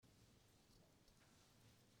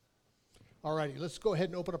All righty, let's go ahead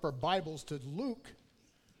and open up our Bibles to Luke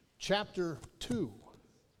chapter 2.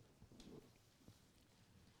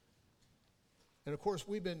 And of course,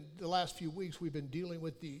 the last few weeks, we've been dealing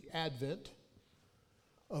with the advent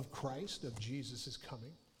of Christ, of Jesus'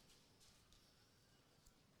 coming.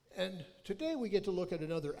 And today we get to look at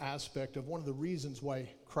another aspect of one of the reasons why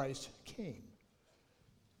Christ came.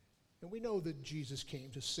 And we know that Jesus came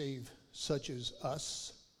to save such as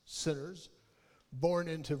us, sinners, born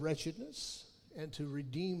into wretchedness, and to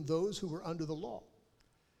redeem those who were under the law.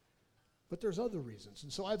 But there's other reasons.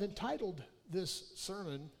 And so I've entitled this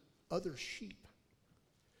sermon, Other Sheep.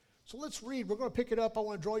 So let's read. We're going to pick it up. I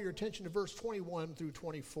want to draw your attention to verse 21 through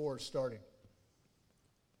 24 starting.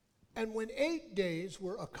 And when 8 days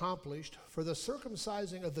were accomplished for the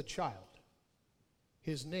circumcising of the child,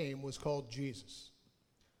 his name was called Jesus,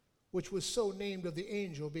 which was so named of the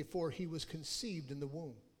angel before he was conceived in the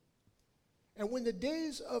womb. And when the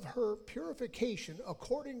days of her purification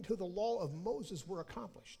according to the law of Moses were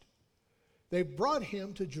accomplished, they brought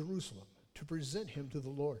him to Jerusalem to present him to the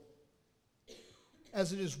Lord.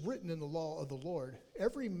 As it is written in the law of the Lord,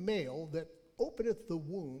 every male that openeth the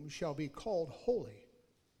womb shall be called holy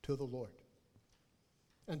to the Lord,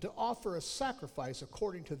 and to offer a sacrifice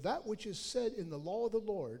according to that which is said in the law of the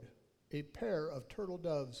Lord, a pair of turtle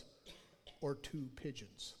doves or 2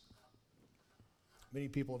 pigeons. Many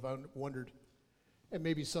people have wondered, and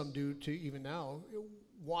maybe some do too even now,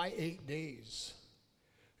 why 8 days?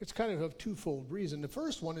 It's kind of a twofold reason. The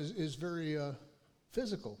first one is very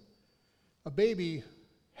physical. A baby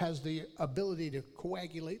has the ability to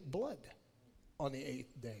coagulate blood on the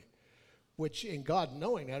 8th day, which in God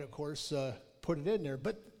knowing that, of course, put it in there.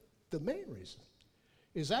 But the main reason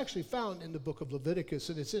is actually found in the book of Leviticus,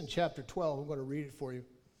 and it's in chapter 12. I'm going to read it for you.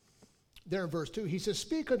 There in verse 2, he says,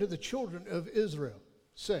 "Speak unto the children of Israel,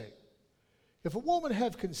 saying, if a woman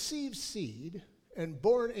have conceived seed and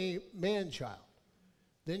born a man-child,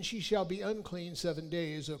 then she shall be unclean 7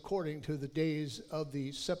 days, according to the days of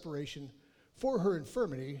the separation. For her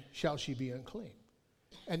infirmity shall she be unclean.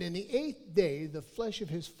 And in the 8th day the flesh of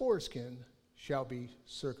his foreskin shall be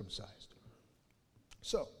circumcised."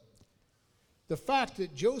 So, the fact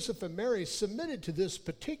that Joseph and Mary submitted to this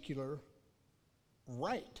particular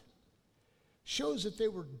rite shows that they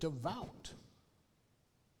were devout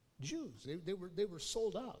Jews. They were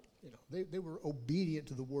sold out. They were obedient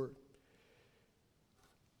to the word.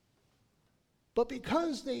 But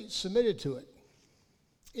because they submitted to it,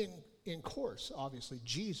 in course, obviously,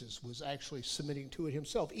 Jesus was actually submitting to it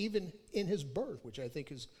himself, even in his birth, which I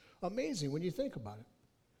think is amazing when you think about it.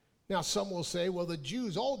 Now, some will say, well,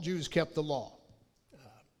 all Jews kept the law.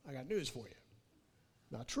 I got news for you.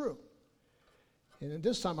 Not true. And at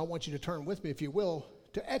this time, I want you to turn with me, if you will,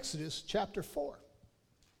 to Exodus chapter 4,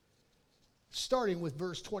 starting with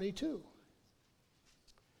verse 22.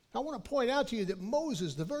 I want to point out to you that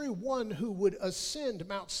Moses, the very one who would ascend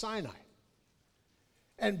Mount Sinai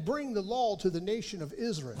and bring the law to the nation of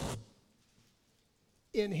Israel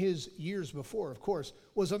in his years before, of course,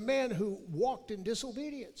 was a man who walked in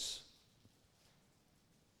disobedience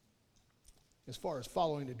as far as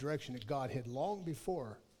following the direction that God had long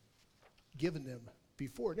before given them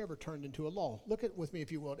before it ever turned into a law. Look at with me,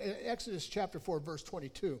 if you will, in Exodus chapter 4, verse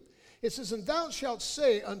 22. It says, "And thou shalt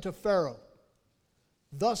say unto Pharaoh,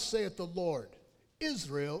 thus saith the Lord,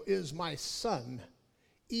 Israel is my son,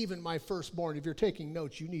 even my firstborn." If you're taking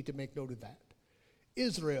notes, you need to make note of that.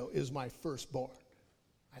 Israel is my firstborn.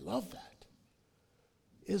 I love that.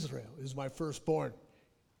 Israel is my firstborn.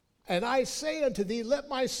 "And I say unto thee, let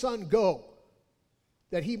my son go,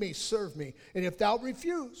 that he may serve me. And if thou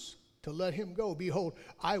refuse to let him go, behold,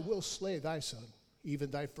 I will slay thy son, even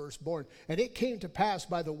thy firstborn. And it came to pass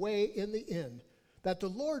by the way in the end, that the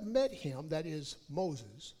Lord met him," that is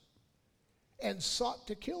Moses, "and sought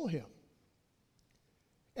to kill him.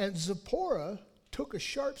 And Zipporah took a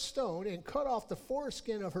sharp stone and cut off the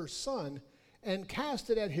foreskin of her son and cast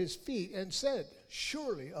it at his feet and said,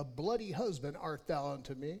 Surely a bloody husband art thou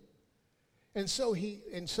unto me. And so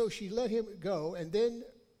she let him go, and then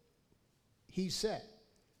she said,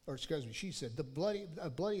 a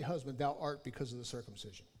bloody husband thou art because of the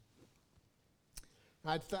circumcision."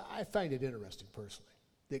 I find it interesting personally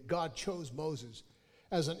that God chose Moses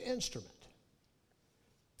as an instrument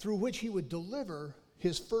through which he would deliver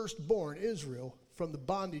his firstborn, Israel, from the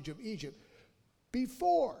bondage of Egypt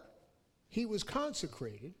before he was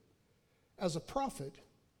consecrated as a prophet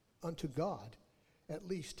unto God, at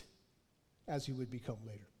least as he would become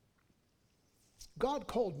later. God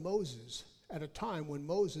called Moses at a time when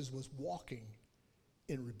Moses was walking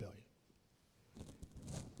in rebellion.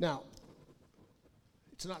 Now,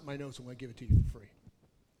 it's not in my notes, I'm going to give it to you for free.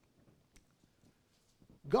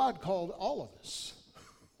 God called all of us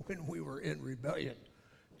when we were in rebellion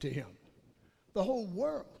to him. The whole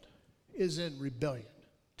world is in rebellion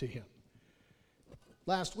to him.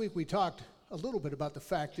 Last week we talked a little bit about the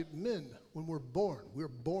fact that men, when we're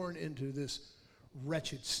born into this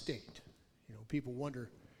wretched state. You know, people wonder,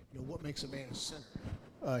 what makes a man a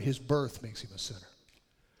sinner? His birth makes him a sinner.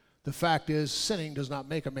 The fact is, sinning does not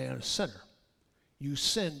make a man a sinner. You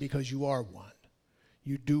sin because you are one.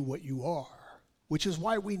 You do what you are, which is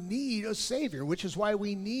why we need a Savior, which is why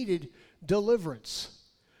we needed deliverance.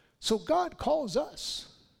 So God calls us,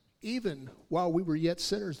 even while we were yet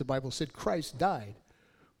sinners, the Bible said Christ died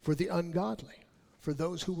for the ungodly, for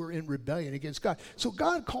those who were in rebellion against God. So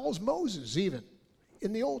God calls Moses even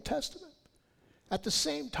in the Old Testament at the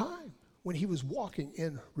same time when he was walking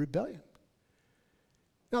in rebellion.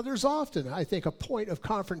 Now there's often, I think, a point of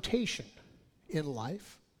confrontation in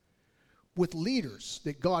life with leaders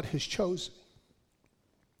that God has chosen,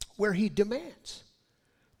 where he demands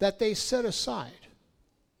that they set aside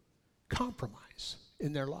compromise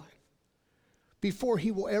in their life before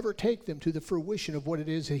he will ever take them to the fruition of what it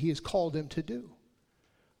is that he has called them to do.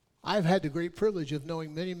 I've had the great privilege of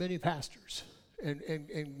knowing many, many pastors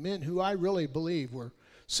and men who I really believe were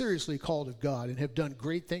seriously called of God and have done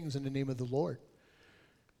great things in the name of the Lord.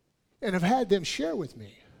 And I've had them share with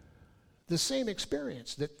me the same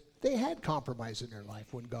experience, that they had compromise in their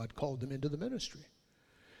life when God called them into the ministry.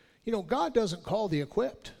 God doesn't call the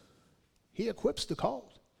equipped. He equips the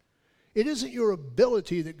called. It isn't your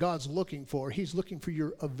ability that God's looking for. He's looking for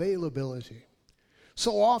your availability.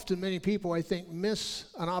 So often, many people, I think, miss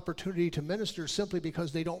an opportunity to minister simply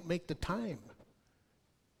because they don't make the time.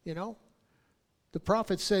 The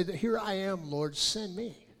prophet said, "Here I am, Lord, send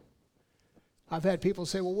me." I've had people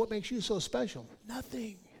say, "Well, what makes you so special?"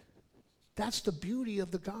 Nothing. That's the beauty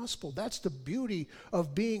of the gospel. That's the beauty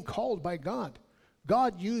of being called by God.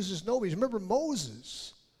 God uses nobody. Remember,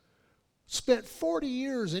 Moses spent 40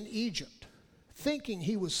 years in Egypt thinking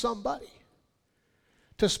he was somebody,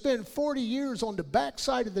 to spend 40 years on the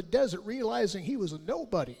backside of the desert realizing he was a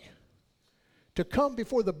nobody, to come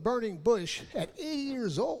before the burning bush at 80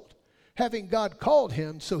 years old, having God called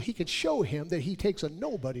him so he could show him that he takes a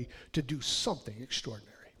nobody to do something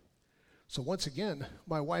extraordinary. So once again,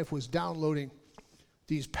 my wife was downloading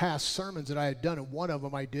these past sermons that I had done, and one of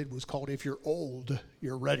them I did was called "If You're Old,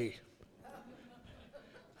 You're Ready."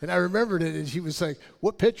 And I remembered it, and she was like,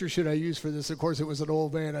 "What picture should I use for this?" Of course, it was an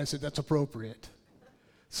old man. I said, "That's appropriate."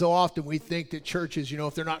 So often we think that churches,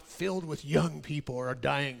 if they're not filled with young people, are a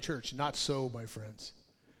dying church. Not so, my friends.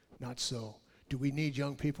 Not so. Do we need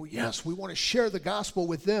young people? Yes, we want to share the gospel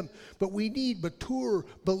with them, but we need mature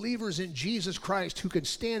believers in Jesus Christ who can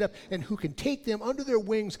stand up and who can take them under their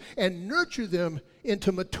wings and nurture them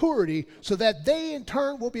into maturity so that they in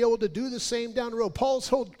turn will be able to do the same down the road. Paul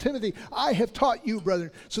told Timothy, "I have taught you,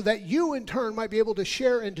 brethren, so that you in turn might be able to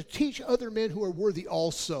share and to teach other men who are worthy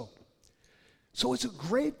also." So it's a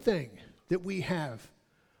great thing that we have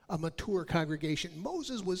a mature congregation.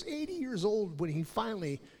 Moses was 80 years old when he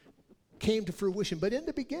finally came to fruition, but in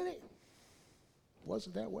the beginning, it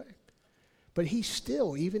wasn't that way. But he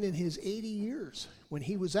still, even in his 80 years, when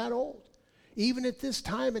he was that old, even at this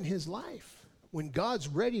time in his life, when God's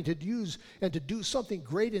ready to use and to do something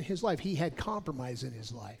great in his life, he had compromise in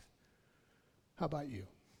his life. How about you?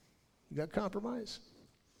 You got compromise?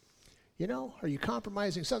 Are you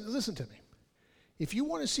compromising something? Listen to me. If you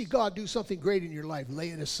want to see God do something great in your life,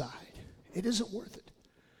 lay it aside. It isn't worth it.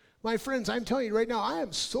 My friends, I'm telling you right now, I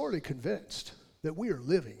am sorely convinced that we are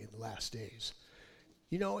living in the last days.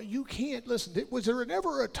 You can't, listen, was there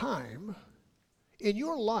ever a time in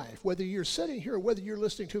your life, whether you're sitting here or whether you're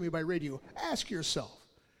listening to me by radio, ask yourself,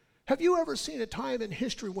 have you ever seen a time in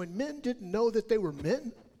history when men didn't know that they were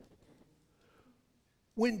men?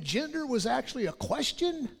 When gender was actually a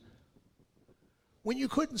question? When you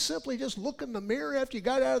couldn't simply just look in the mirror after you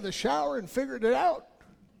got out of the shower and figured it out?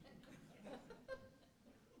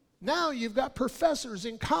 Now you've got professors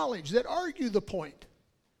in college that argue the point.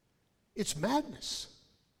 It's madness.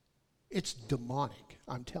 It's demonic,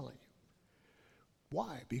 I'm telling you.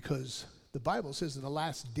 Why? Because the Bible says in the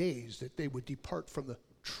last days that they would depart from the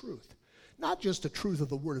truth. Not just the truth of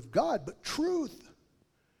the Word of God, but truth.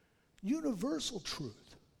 Universal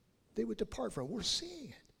truth. They would depart from. We're seeing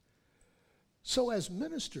it. So as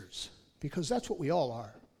ministers, because that's what we all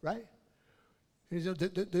are, right?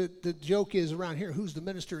 The joke is around here, who's the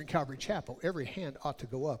minister in Calvary Chapel? Every hand ought to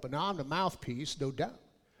go up. And now I'm the mouthpiece, no doubt.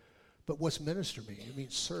 But what's minister mean? It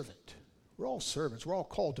means servant. We're all servants. We're all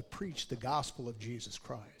called to preach the gospel of Jesus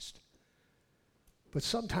Christ. But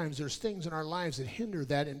sometimes there's things in our lives that hinder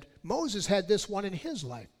that. And Moses had this one in his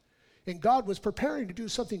life. And God was preparing to do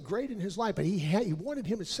something great in his life, but he wanted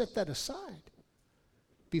him to set that aside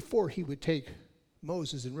before he would take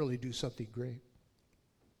Moses and really do something great.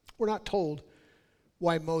 We're not told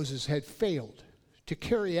why Moses had failed to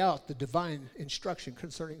carry out the divine instruction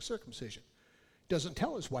concerning circumcision. Doesn't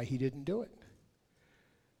tell us why he didn't do it.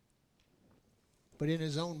 But in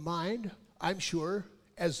his own mind, I'm sure,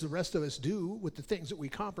 as the rest of us do with the things that we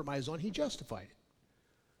compromise on, he justified it.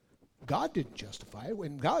 God didn't justify it.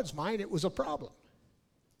 In God's mind, it was a problem.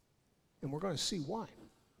 And we're going to see why.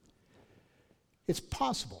 It's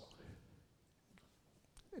possible,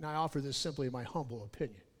 and I offer this simply in my humble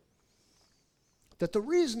opinion, that the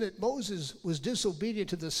reason that Moses was disobedient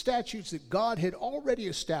to the statutes that God had already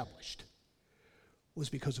established was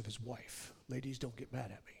because of his wife. Ladies, don't get mad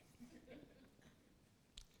at me.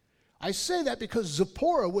 I say that because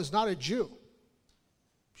Zipporah was not a Jew.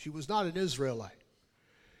 She was not an Israelite.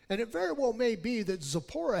 And it very well may be that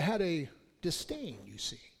Zipporah had a disdain, you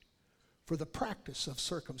see, for the practice of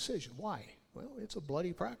circumcision. Why? Well, it's a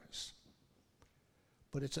bloody practice.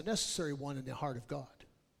 But it's a necessary one in the heart of God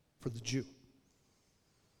for the Jew.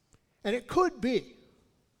 And it could be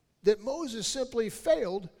that Moses simply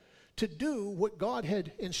failed to do what God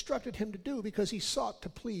had instructed him to do because he sought to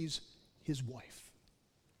please his wife.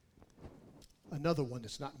 Another one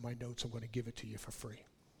that's not in my notes, I'm going to give it to you for free.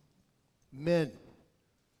 Men,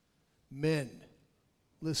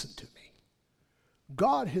 listen to me.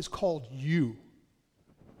 God has called you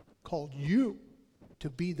to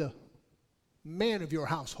be the man of your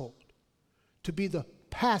household, to be the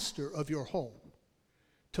pastor of your home,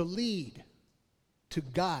 to lead, to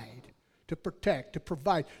guide, to protect, to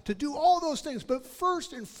provide, to do all those things. But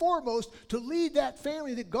first and foremost, to lead that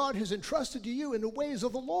family that God has entrusted to you in the ways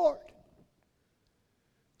of the Lord.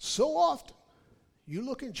 So often, you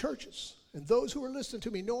look in churches, and those who are listening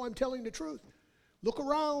to me know I'm telling the truth. Look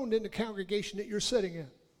around in the congregation that you're sitting in.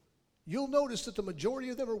 You'll notice that the majority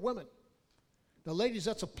of them are women. Now, ladies,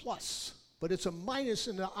 that's a plus, but it's a minus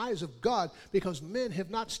in the eyes of God because men have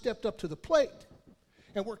not stepped up to the plate.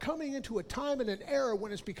 And we're coming into a time and an era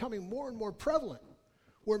when it's becoming more and more prevalent,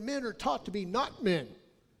 where men are taught to be not men.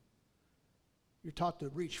 You're taught to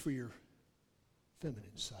reach for your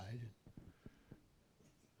feminine side.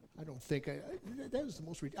 I don't think, that was the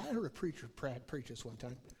most, I heard a preacher preach this one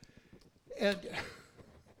time. And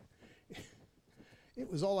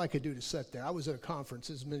it was all I could do to sit there. I was at a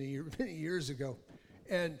conference many years ago,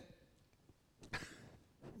 and the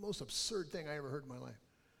most absurd thing I ever heard in my life.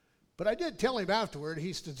 But I did tell him afterward,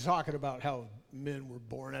 he's talking about how men were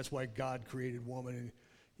born. That's why God created woman,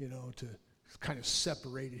 and, to kind of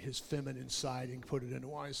separated his feminine side and put it into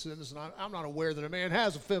one. I said, listen, I'm not aware that a man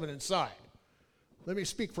has a feminine side. Let me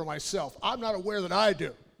speak for myself. I'm not aware that I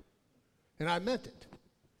do. And I meant it.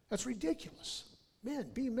 That's ridiculous. Men,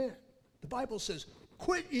 be men. The Bible says,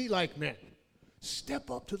 quit ye like men.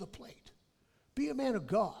 Step up to the plate. Be a man of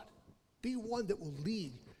God. Be one that will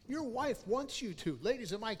lead. Your wife wants you to.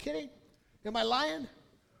 Ladies, am I kidding? Am I lying?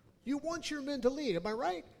 You want your men to lead. Am I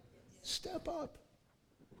right? Step up.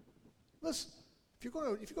 Listen, if you're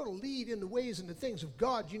going to lead in the ways and the things of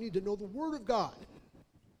God, you need to know the Word of God.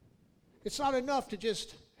 It's not enough to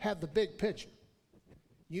just have the big picture.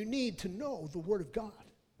 You need to know the Word of God.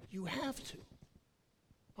 You have to.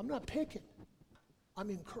 I'm not picking.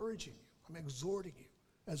 I'm encouraging you. I'm exhorting you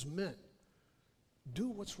as men. Do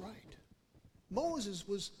what's right. Moses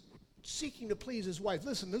was seeking to please his wife.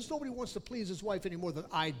 Listen, there's nobody wants to please his wife any more than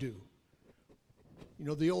I do. You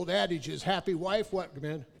know, the old adage is happy wife, what,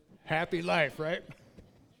 man? Happy life, right?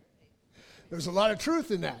 There's a lot of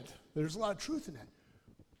truth in that. There's a lot of truth in that.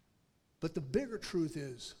 But the bigger truth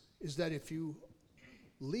is that if you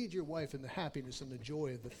lead your wife in the happiness and the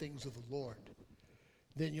joy of the things of the Lord,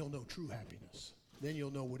 then you'll know true happiness. Then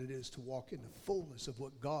you'll know what it is to walk in the fullness of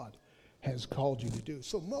what God has called you to do.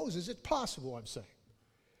 So Moses, it's possible, I'm saying,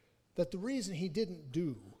 that the reason he didn't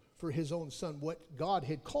do for his own son what God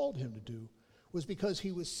had called him to do was because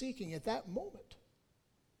he was seeking at that moment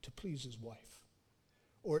to please his wife,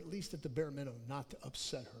 or at least at the bare minimum, not to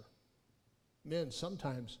upset her. Men,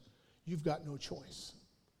 sometimes you've got no choice.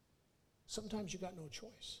 Sometimes you've got no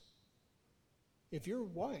choice. If your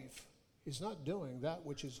wife is not doing that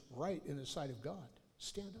which is right in the sight of God,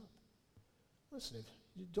 stand up. Listen,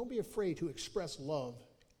 don't be afraid to express love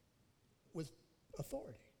with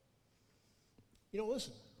authority.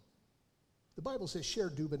 Listen, the Bible says share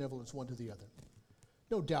due benevolence one to the other.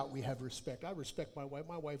 No doubt we have respect. I respect my wife.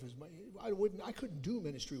 My wife is I couldn't do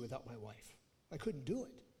ministry without my wife. I couldn't do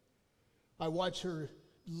it. I watch her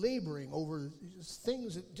laboring over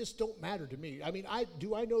things that just don't matter to me. I mean,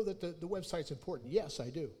 do I know that the website's important? Yes, I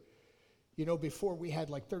do. You know, before we had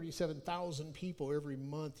like 37,000 people every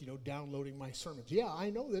month, downloading my sermons. Yeah, I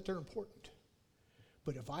know that they're important.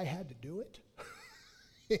 But if I had to do it,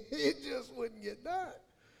 it just wouldn't get done.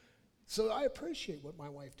 So I appreciate what my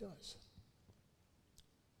wife does.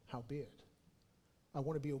 Howbeit, I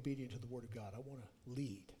want to be obedient to the Word of God. I want to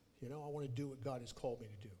lead. I want to do what God has called me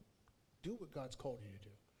to do. Do what God's called you to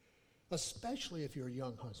do. Especially if you're a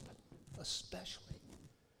young husband. Especially.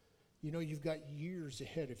 You've got years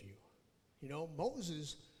ahead of you.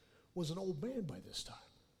 Moses was an old man by this time.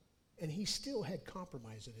 And he still had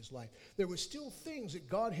compromise in his life. There were still things that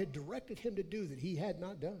God had directed him to do that he had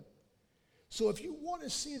not done. So if you want to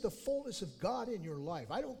see the fullness of God in your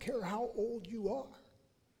life, I don't care how old you are,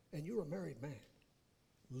 and you're a married man,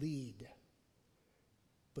 lead.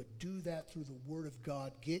 But do that through the Word of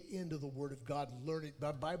God. Get into the Word of God and learn it.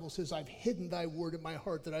 The Bible says, I've hidden thy word in my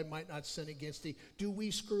heart that I might not sin against thee. Do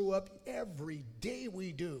we screw up? Every day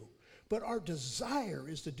we do. But our desire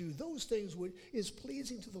is to do those things which is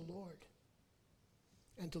pleasing to the Lord.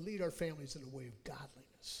 And to lead our families in the way of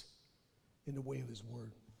godliness. In the way of his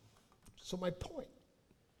word. So my point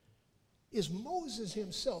is Moses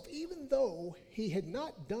himself, even though he had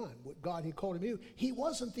not done what God had called him to do, he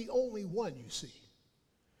wasn't the only one, you see.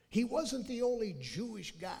 He wasn't the only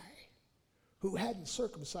Jewish guy who hadn't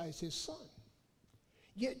circumcised his son.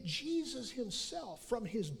 Yet Jesus himself, from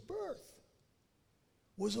his birth,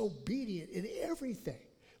 was obedient in everything.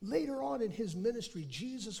 Later on in his ministry,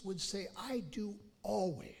 Jesus would say, I do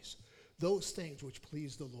always those things which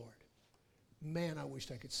please the Lord. Man, I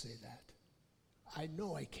wished I could say that. I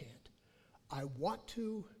know I can't. I want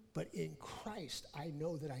to, but in Christ, I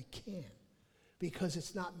know that I can. Because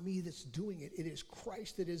it's not me that's doing it. It is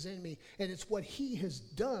Christ that is in me. And it's what he has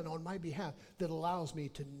done on my behalf that allows me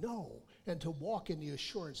to know and to walk in the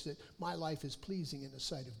assurance that my life is pleasing in the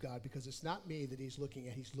sight of God. Because it's not me that he's looking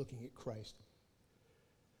at Christ.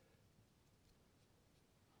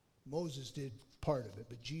 Moses did part of it,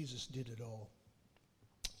 but Jesus did it all.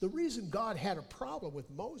 The reason God had a problem with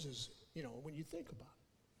Moses, when you think about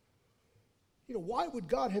it. Why would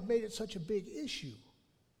God have made it such a big issue?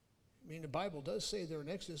 I mean, the Bible does say there in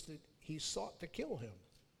Exodus that he sought to kill him.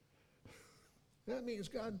 That means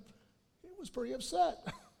God was pretty upset.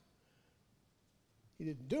 He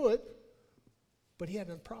didn't do it, but he had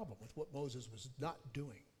a problem with what Moses was not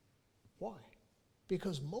doing. Why?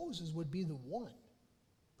 Because Moses would be the one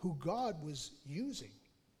who God was using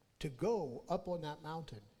to go up on that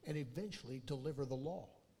mountain and eventually deliver the law.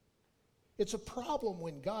 It's a problem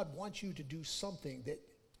when God wants you to do something that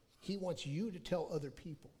he wants you to tell other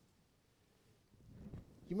people.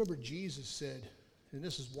 You remember Jesus said, and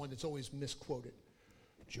this is one that's always misquoted,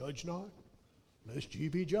 judge not, lest ye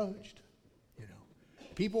be judged.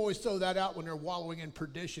 People always throw that out when they're wallowing in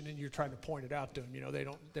perdition and you're trying to point it out to them. They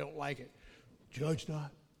don't like it. Judge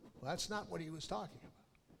not. Well, that's not what he was talking about.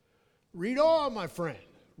 Read on, my friend.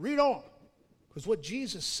 Read on. Because what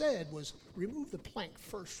Jesus said was, remove the plank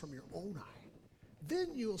first from your own eye. Then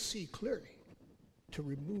you'll see clearly to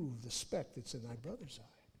remove the speck that's in thy brother's eye.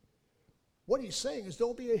 What he's saying is,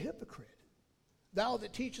 don't be a hypocrite. Thou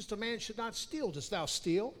that teachest a man should not steal, dost thou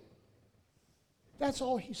steal? That's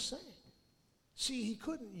all he's saying. See, he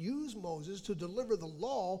couldn't use Moses to deliver the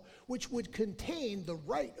law, which would contain the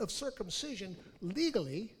rite of circumcision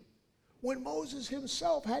legally, when Moses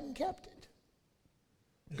himself hadn't kept it.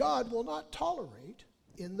 God will not tolerate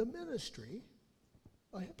in the ministry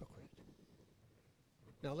a hypocrite.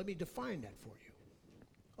 Now let me define that for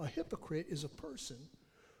you. A hypocrite is a person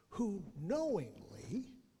who knowingly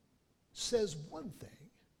says one thing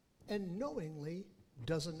and knowingly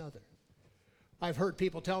does another. I've heard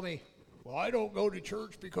people tell me, well, I don't go to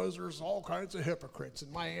church because there's all kinds of hypocrites.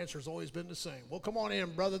 And my answer's always been the same. Well, come on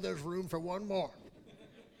in, brother. There's room for one more.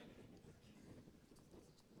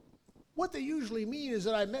 What they usually mean is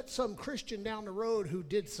that I met some Christian down the road who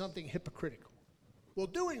did something hypocritical. Well,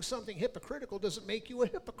 doing something hypocritical doesn't make you a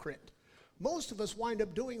hypocrite. Most of us wind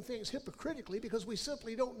up doing things hypocritically because we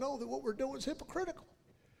simply don't know that what we're doing is hypocritical.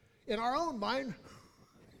 In our own mind,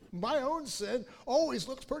 my own sin always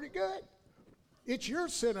looks pretty good. It's your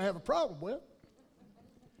sin I have a problem with.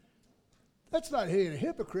 That's not being a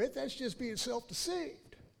hypocrite. That's just being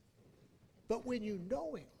self-deceived. But when you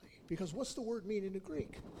knowingly, because what's the word mean in the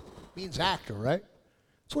Greek? It means actor, right?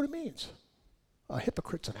 That's what it means. A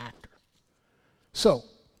hypocrite's an actor. So,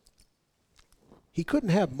 he couldn't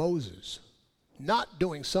have Moses not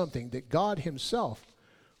doing something that God himself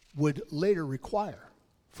would later require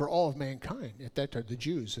for all of mankind at that time, the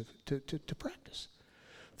Jews, to practice.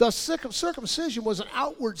 Thus, circumcision was an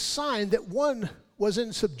outward sign that one was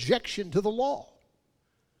in subjection to the law.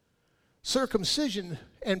 Circumcision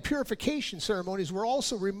and purification ceremonies were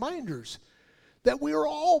also reminders that we are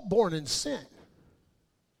all born in sin.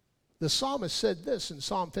 The psalmist said this in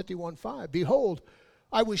Psalm 51:5, "Behold,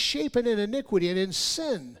 I was shapen in iniquity, and in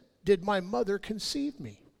sin did my mother conceive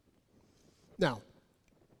me." Now,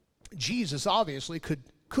 Jesus obviously could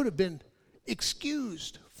have been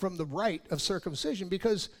excused from the rite of circumcision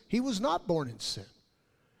because he was not born in sin.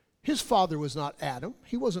 His father was not Adam.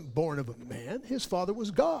 He wasn't born of a man. His father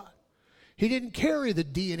was God. He didn't carry the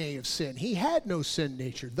DNA of sin. He had no sin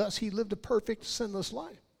nature. Thus, he lived a perfect, sinless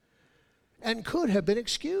life and could have been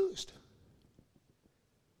excused.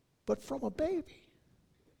 But from a baby,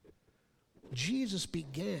 Jesus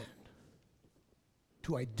began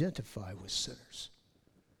to identify with sinners,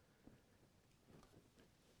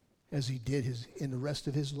 as he did in the rest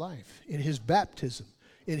of his life, in his baptism,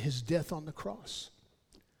 in his death on the cross.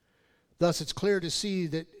 Thus, it's clear to see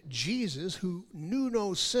that Jesus, who knew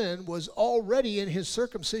no sin, was already in his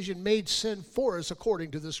circumcision made sin for us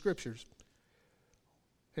according to the Scriptures.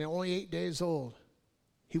 And only 8 days old,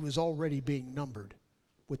 he was already being numbered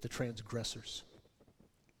with the transgressors.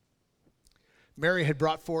 Mary had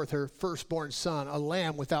brought forth her firstborn son, a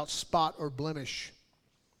lamb without spot or blemish.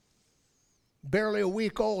 Barely a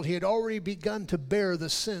week old, he had already begun to bear the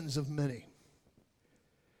sins of many.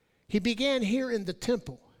 He began here in the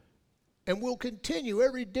temple and will continue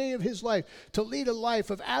every day of his life to lead a life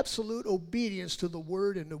of absolute obedience to the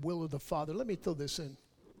word and the will of the Father. Let me throw this in.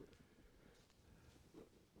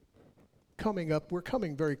 Coming up, we're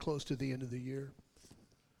coming very close to the end of the year.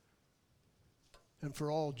 And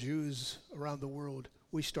for all Jews around the world,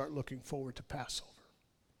 we start looking forward to Passover.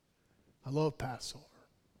 I love Passover.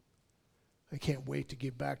 I can't wait to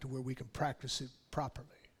get back to where we can practice it properly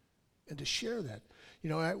and to share that. You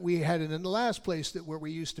know, we had it in the last place where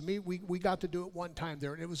we used to meet. We got to do it one time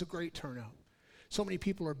there, and it was a great turnout. So many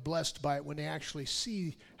people are blessed by it when they actually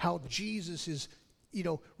see how Jesus is,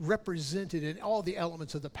 represented in all the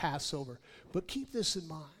elements of the Passover. But keep this in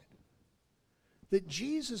mind, that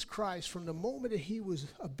Jesus Christ, from the moment that he was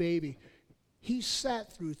a baby, he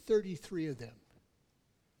sat through 33 of them.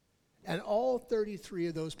 And all 33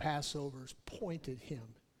 of those Passovers pointed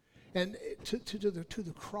him and to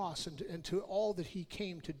the cross and to all that he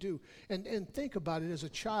came to do. And think about it, as a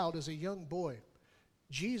child, as a young boy,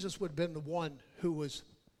 Jesus would have been the one who was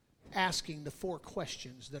asking the 4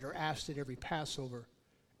 questions that are asked at every Passover.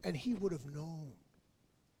 And he would have known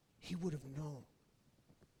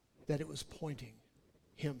that it was pointing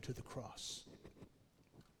him to the cross.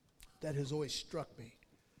 That has always struck me.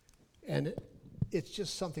 And it's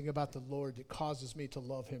just something about the Lord that causes me to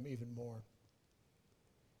love him even more.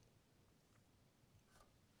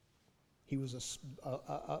 He was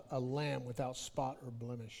a lamb without spot or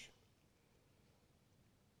blemish.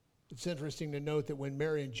 It's interesting to note that when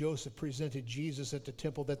Mary and Joseph presented Jesus at the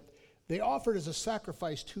temple, that they offered as a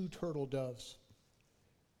sacrifice 2 turtle doves.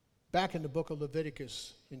 Back in the book of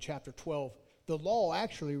Leviticus in chapter 12, the law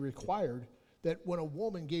actually required that when a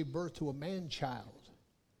woman gave birth to a man-child,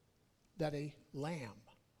 that a lamb,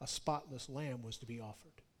 a spotless lamb, was to be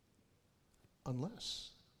offered,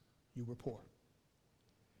 unless you were poor.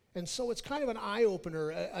 And so it's kind of an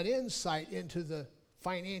eye-opener, an insight into the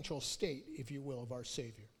financial state, if you will, of our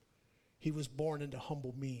Savior. He was born into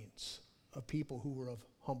humble means, of people who were of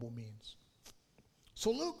humble means.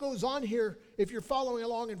 So Luke goes on here, if you're following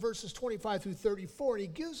along, in verses 25 through 34, and he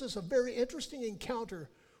gives us a very interesting encounter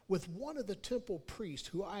with one of the temple priests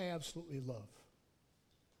who I absolutely love.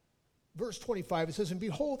 Verse 25, it says, "And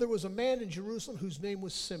behold, there was a man in Jerusalem whose name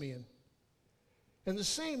was Simeon. And the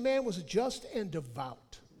same man was a just and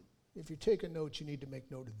devout." If you're taking notes, you need to make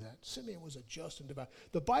note of that. Simeon was a just and devout.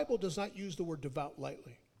 The Bible does not use the word devout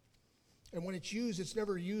lightly. And when it's used, it's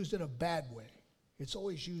never used in a bad way. It's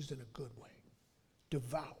always used in a good way.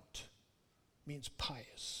 Devout means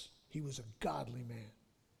pious. He was a godly man.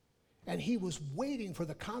 And he was waiting for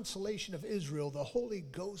the consolation of Israel. The Holy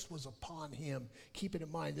Ghost was upon him. Keep it in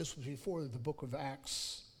mind, this was before the book of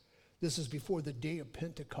Acts. This is before the day of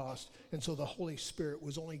Pentecost. And so the Holy Spirit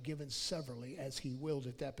was only given severally as he willed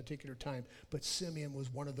at that particular time. But Simeon was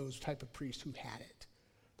one of those type of priests who had it.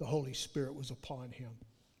 The Holy Spirit was upon him.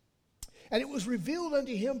 And it was revealed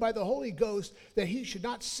unto him by the Holy Ghost that he should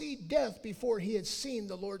not see death before he had seen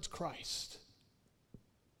the Lord's Christ.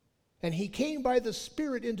 And he came by the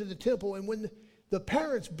Spirit into the temple, and when the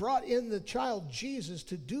parents brought in the child Jesus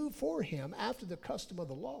to do for him after the custom of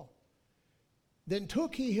the law, then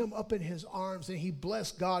took he him up in his arms, and he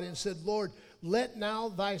blessed God and said, "Lord, let now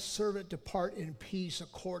thy servant depart in peace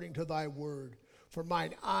according to thy word. For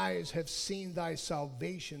mine eyes have seen thy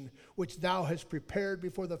salvation, which thou hast prepared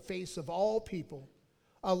before the face of all people,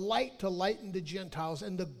 a light to lighten the Gentiles,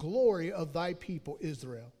 and the glory of thy people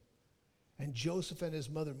Israel. And Joseph and his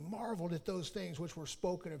mother marveled at those things which were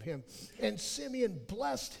spoken of him. And Simeon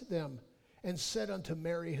blessed them and said unto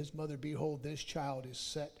Mary his mother, Behold, this child is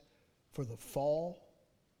set for the fall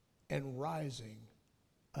and rising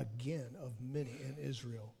again of many in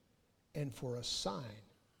Israel, and for a sign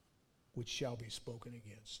which shall be spoken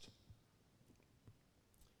against.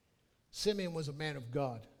 Simeon was a man of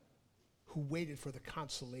God who waited for the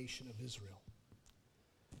consolation of Israel.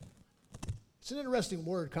 It's an interesting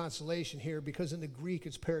word, consolation, here, because in the Greek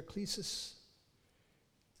it's paraklesis.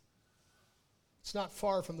 It's not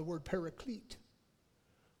far from the word paraclete,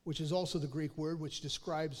 which is also the Greek word which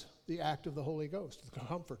describes the act of the Holy Ghost, the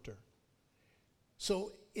comforter.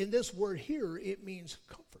 So in this word here, it means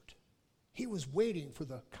comfort. He was waiting for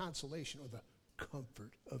the consolation or the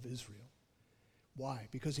comfort of Israel. Why?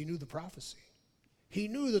 Because he knew the prophecy. He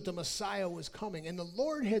knew that the Messiah was coming, and the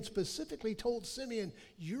Lord had specifically told Simeon,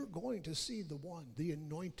 you're going to see the one, the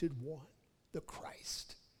anointed one, the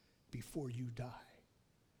Christ, before you die.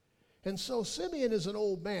 And so Simeon is an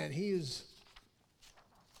old man. He is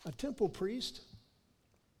a temple priest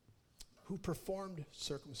who performed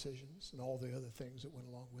circumcisions and all the other things that went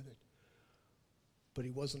along with it. But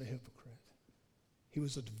he wasn't a hypocrite. He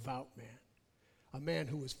was a devout man. A man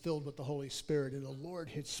who was filled with the Holy Spirit, and the Lord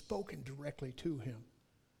had spoken directly to him.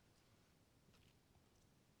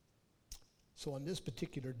 So on this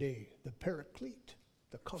particular day, the Paraclete,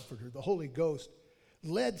 the Comforter, the Holy Ghost,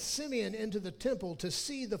 led Simeon into the temple to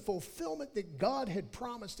see the fulfillment that God had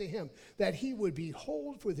promised to him, that he would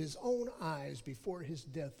behold with his own eyes before his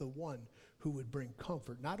death the one who would bring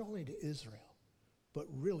comfort, not only to Israel, but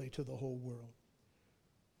really to the whole world.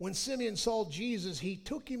 When Simeon saw Jesus, he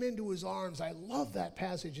took him into his arms. I love that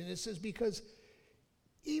passage. And it says, because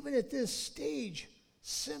even at this stage,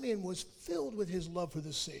 Simeon was filled with his love for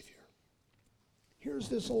the Savior. Here's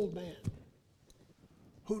this old man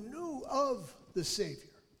who knew of the Savior.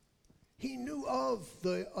 He knew of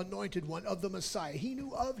the anointed one, of the Messiah. He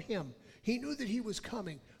knew of him. He knew that he was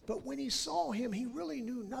coming. But when he saw him, he really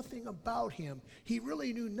knew nothing about him. He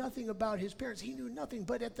really knew nothing about his parents. He knew nothing.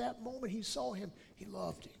 But at that moment he saw him, he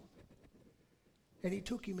loved him. And he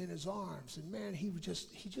took him in his arms. And man, he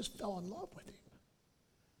just fell in love with him.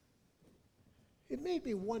 It made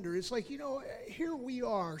me wonder. It's like, here we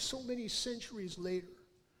are so many centuries later.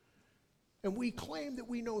 And we claim that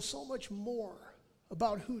we know so much more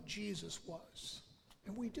about who Jesus was.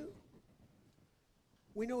 And we do.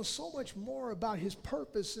 We know so much more about his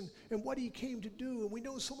purpose and what he came to do. And we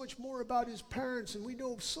know so much more about his parents. And we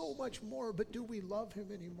know so much more. But do we love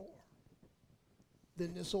him anymore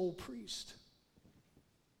than this old priest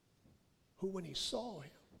who, when he saw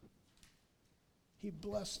him, he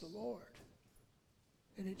blessed the Lord.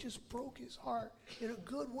 And it just broke his heart in a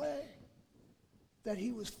good way. That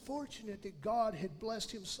he was fortunate that God had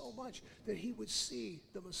blessed him so much that he would see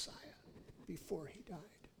the Messiah before he died.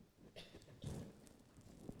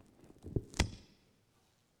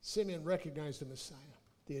 Simeon recognized the Messiah,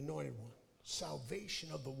 the anointed one, salvation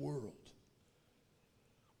of the world,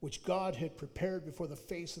 which God had prepared before the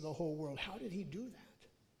face of the whole world. How did he do that?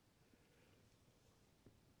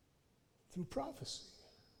 Through prophecy.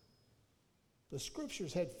 The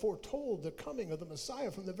scriptures had foretold the coming of the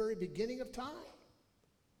Messiah from the very beginning of time.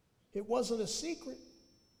 It wasn't a secret.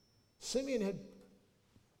 Simeon had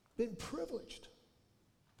been privileged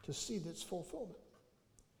to see this fulfillment.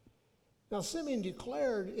 Now, Simeon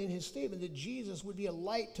declared in his statement that Jesus would be a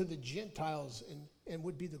light to the Gentiles and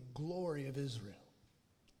would be the glory of Israel.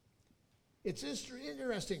 It's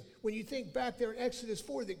interesting when you think back there in Exodus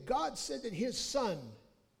 4 that God said that his son,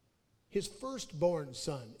 his firstborn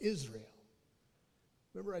son, Israel.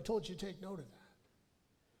 Remember, I told you to take note of that.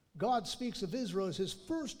 God speaks of Israel as his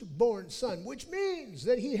firstborn son, which means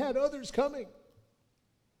that he had others coming.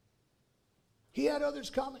 He had others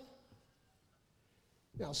coming.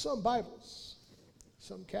 Now, some Bibles,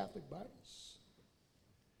 some Catholic Bibles,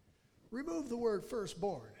 remove the word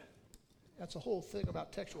firstborn. That's a whole thing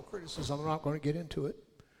about textual criticism. I'm not going to get into it.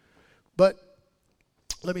 But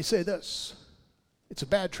let me say this. It's a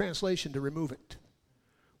bad translation to remove it.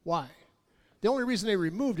 Why? The only reason they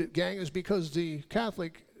removed it, gang, is because the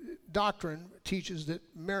Catholic doctrine teaches that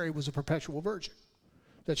Mary was a perpetual virgin,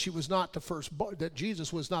 that she was not the firstborn, that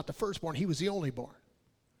Jesus was not the firstborn, he was the only born.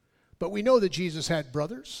 But we know that Jesus had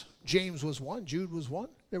brothers. James was one, Jude was one,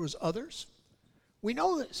 there was others. We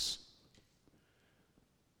know this.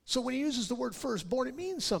 So when he uses the word firstborn, it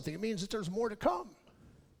means something. It means that there's more to come.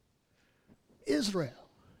 Israel,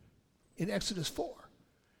 in Exodus 4,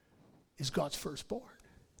 is God's firstborn.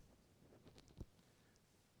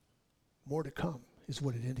 More to come is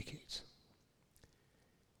what it indicates.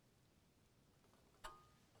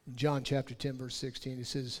 In John chapter 10, verse 16, it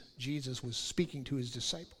says Jesus was speaking to his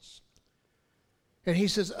disciples. And he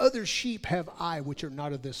says, other sheep have I which are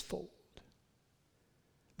not of this fold.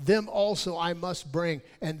 Them also I must bring,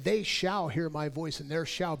 and they shall hear my voice, and there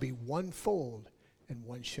shall be one fold and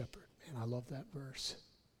one shepherd. Man, I love that verse.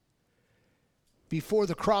 Before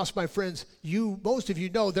the cross, my friends, most of you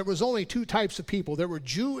know there was only two types of people. There were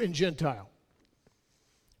Jew and Gentile.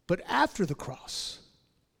 But after the cross,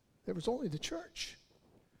 there was only the church,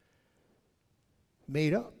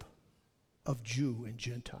 made up of Jew and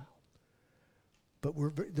Gentile. But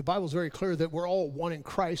the Bible's very clear that we're all one in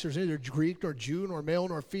Christ. There's neither Greek nor Jew nor male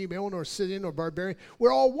nor female nor Scythian nor barbarian.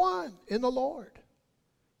 We're all one in the Lord.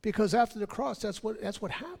 Because after the cross, that's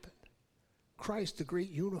what happened. Christ, the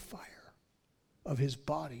great unifier of his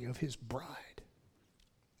body, of his bride.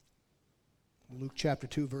 Luke chapter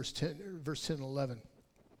 2, verse 10 and 11.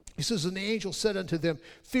 He says, and the angel said unto them,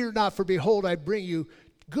 fear not, for behold, I bring you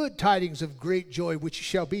good tidings of great joy, which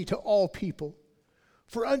shall be to all people.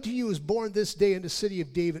 For unto you is born this day in the city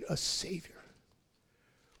of David a Savior,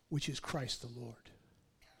 which is Christ the Lord.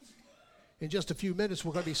 In just a few minutes,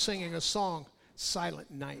 we're going to be singing a song,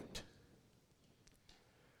 Silent Night.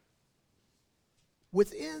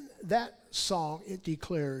 Within that song, it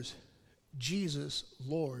declares, Jesus,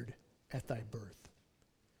 Lord, at thy birth.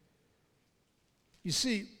 You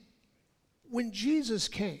see, when Jesus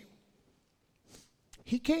came,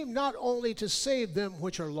 he came not only to save them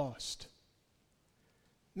which are lost,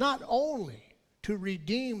 not only to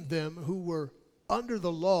redeem them who were under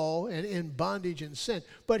the law and in bondage and sin,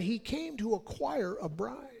 but he came to acquire a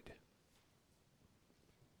bride.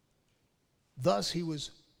 Thus he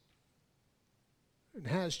was and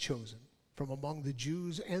has chosen from among the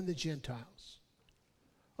Jews and the Gentiles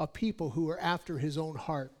a people who are after his own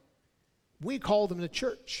heart. We call them the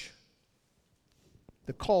church,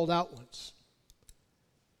 the called out ones.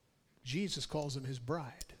 Jesus calls them his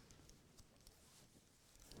bride.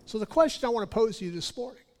 So the question I want to pose to you this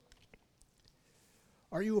morning,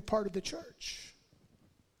 are you a part of the church?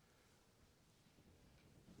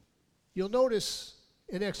 You'll notice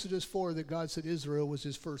in Exodus 4 that God said Israel was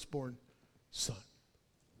his firstborn son.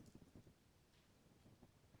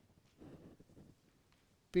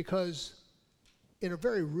 Because in a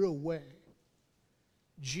very real way,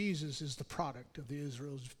 Jesus is the product of the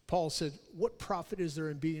Israels. Paul said, what profit is there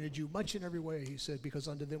in being a Jew? Much in every way, he said, because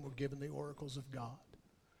unto them were given the oracles of God.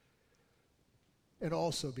 And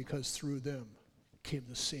also because through them came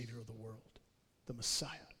the Savior of the world, the Messiah,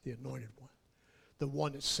 the anointed one, the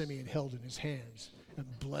one that Simeon held in his hands and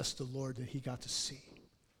blessed the Lord that he got to see.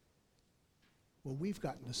 Well, we've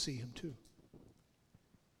gotten to see him too.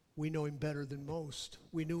 We know him better than most.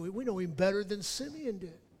 We know him better than Simeon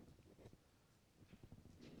did.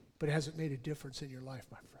 But it hasn't made a difference in your life,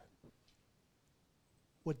 my friend.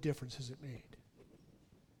 What difference has it made?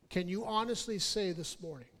 Can you honestly say this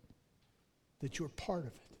morning that you're part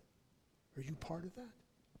of it? Are you part of that?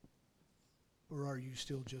 Or are you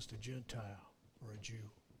still just a Gentile or a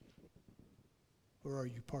Jew? Or are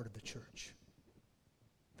you part of the church?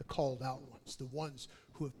 The called out ones, the ones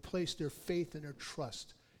who have placed their faith and their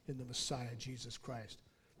trust in the Messiah, Jesus Christ,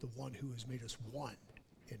 the one who has made us one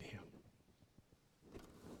in him.